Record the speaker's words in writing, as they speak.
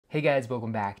Hey guys,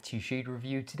 welcome back to Shade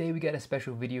Review. Today we got a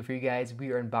special video for you guys.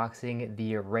 We are unboxing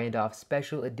the Randolph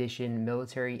Special Edition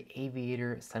Military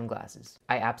Aviator sunglasses.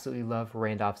 I absolutely love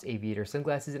Randolph's Aviator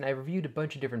sunglasses and I reviewed a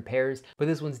bunch of different pairs, but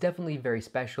this one's definitely very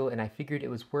special and I figured it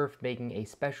was worth making a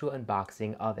special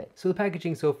unboxing of it. So the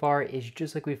packaging so far is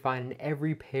just like we find in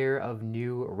every pair of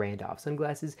new Randolph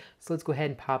sunglasses. So let's go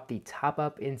ahead and pop the top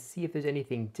up and see if there's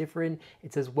anything different.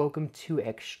 It says welcome to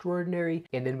extraordinary,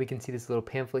 and then we can see this little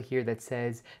pamphlet here that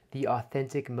says the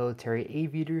authentic military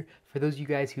aviator. For those of you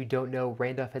guys who don't know,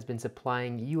 Randolph has been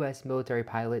supplying US military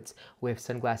pilots with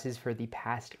sunglasses for the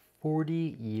past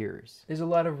 40 years. There's a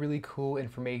lot of really cool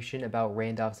information about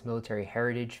Randolph's military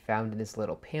heritage found in this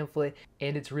little pamphlet,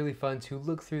 and it's really fun to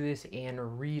look through this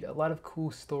and read a lot of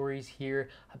cool stories here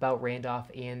about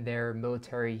Randolph and their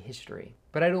military history.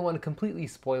 But I don't want to completely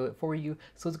spoil it for you,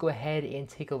 so let's go ahead and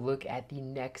take a look at the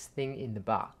next thing in the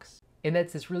box. And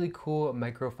that's this really cool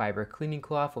microfiber cleaning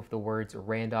cloth with the words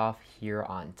Randolph here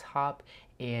on top.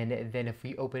 And then if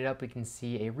we open it up, we can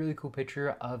see a really cool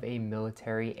picture of a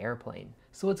military airplane.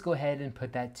 So let's go ahead and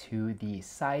put that to the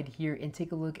side here and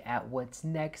take a look at what's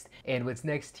next. And what's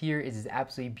next here is this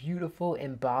absolutely beautiful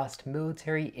embossed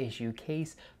military issue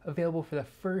case available for the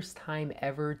first time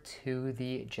ever to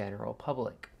the general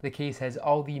public. The case has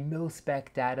all the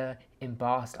mil-spec data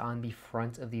embossed on the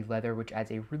front of the leather, which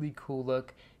adds a really cool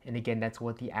look. And again, that's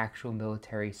what the actual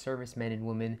military servicemen and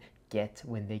women get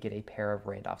when they get a pair of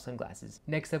Randolph sunglasses.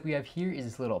 Next up we have here is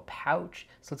this little pouch.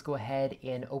 So let's go ahead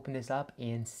and open this up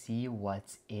and see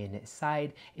what's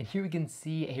inside. And here we can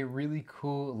see a really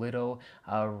cool little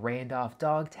Randolph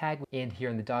dog tag. And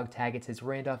here on the dog tag it says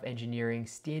Randolph Engineering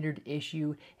Standard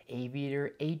Issue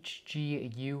Aviator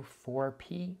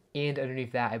HGU4P. And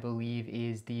underneath that I believe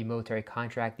is the military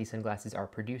contract these sunglasses are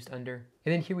produced under.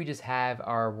 And then here we just have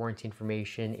our warranty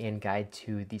information and guide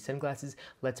to the sunglasses.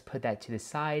 Let's put that to the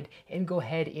side and go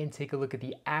ahead and take a look at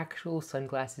the actual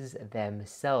sunglasses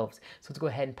themselves. So let's go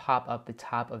ahead and pop up the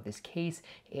top of this case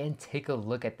and take a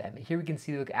look at them. Here we can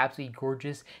see they look absolutely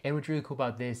gorgeous. And what's really cool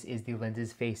about this is the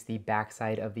lenses face the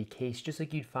backside of the case, just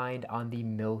like you'd find on the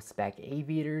mil-spec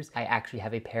aviators. I actually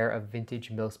have a pair of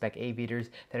vintage mil-spec aviators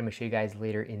that I'm gonna show you guys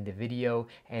later in the video,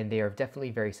 and they are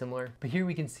definitely very similar. But here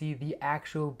we can see the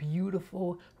actual beautiful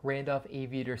Randolph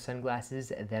Aviator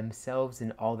sunglasses themselves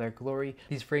in all their glory.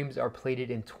 These frames are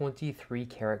plated in 23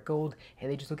 karat gold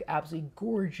and they just look absolutely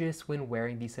gorgeous when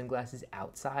wearing these sunglasses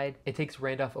outside. It takes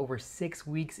Randolph over 6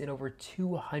 weeks and over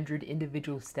 200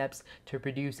 individual steps to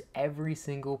produce every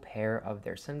single pair of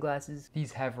their sunglasses.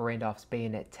 These have Randolph's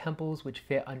bayonet temples, which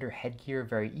fit under headgear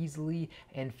very easily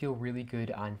and feel really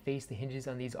good on face. The hinges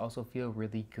on these also feel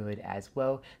really good as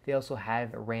well. They also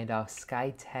have Randolph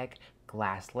SkyTech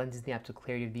glass lenses. The optical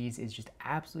clarity of these is just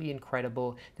absolutely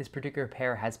incredible. This particular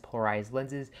pair has polarized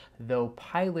lenses, though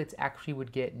pilots actually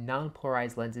would get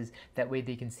non-polarized lenses. That way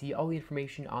they can see all the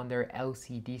information on their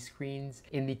LCD screens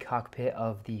in the cockpit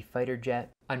of the fighter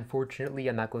jet. Unfortunately,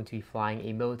 I'm not going to be flying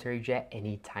a military jet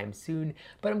anytime soon,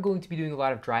 but I'm going to be doing a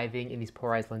lot of driving and these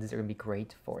polarized lenses are going to be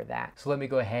great for that. So let me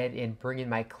go ahead and bring in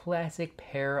my classic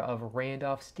pair of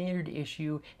Randolph standard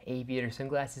issue aviator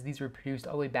sunglasses. These were produced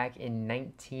all the way back in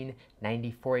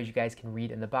 1994, as you guys can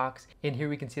read in the box. And here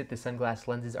we can see that the sunglass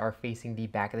lenses are facing the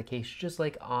back of the case, just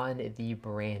like on the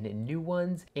brand new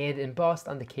ones. And embossed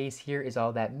on the case here is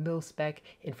all that mil-spec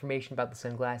information about the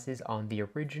sunglasses on the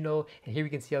original. And here we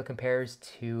can see how it compares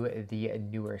to the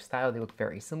newer style. They look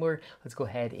very similar. Let's go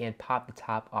ahead and pop the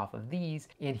top off of these.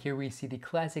 And here we see the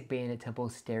classic bayonet temple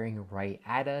staring right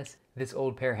at us. This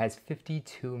old pair has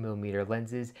 52mm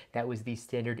lenses. That was the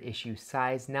standard issue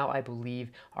size. Now I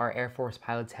believe our Air Force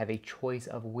pilots have a choice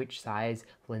of which size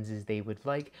lenses they would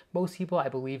like. Most people, I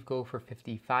believe, go for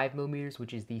 55mm,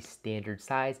 which is the standard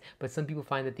size, but some people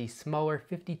find that the smaller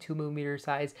 52mm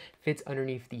size fits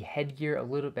underneath the headgear a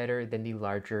little better than the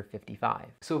larger 55.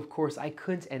 So of course, I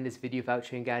couldn't end this video without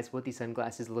showing you guys what these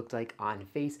sunglasses looked like on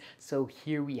face. So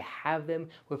here we have them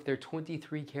with their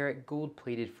 23 karat gold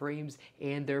plated frames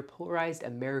and their polarized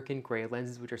American gray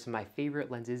lenses, which are some of my favorite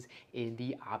lenses in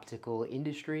the optical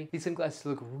industry. These sunglasses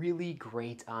look really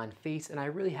great on face, and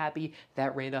I'm really happy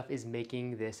that Randolph is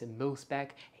making this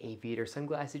mil-spec aviator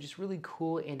sunglasses. Just really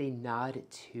cool and a nod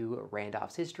to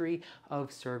Randolph's history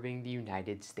of serving the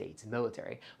United States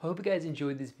military. I hope you guys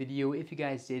enjoyed this video. If you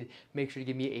guys did, make sure to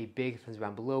give me a big thumbs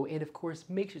down below, and of course,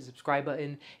 make sure to subscribe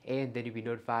button, and then you'll be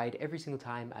notified every single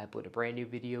time I upload a brand new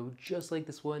video just like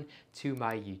this one to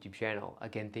my YouTube channel.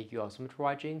 Again, thank you all so much for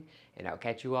watching, and I'll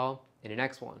catch you all in the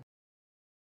next one.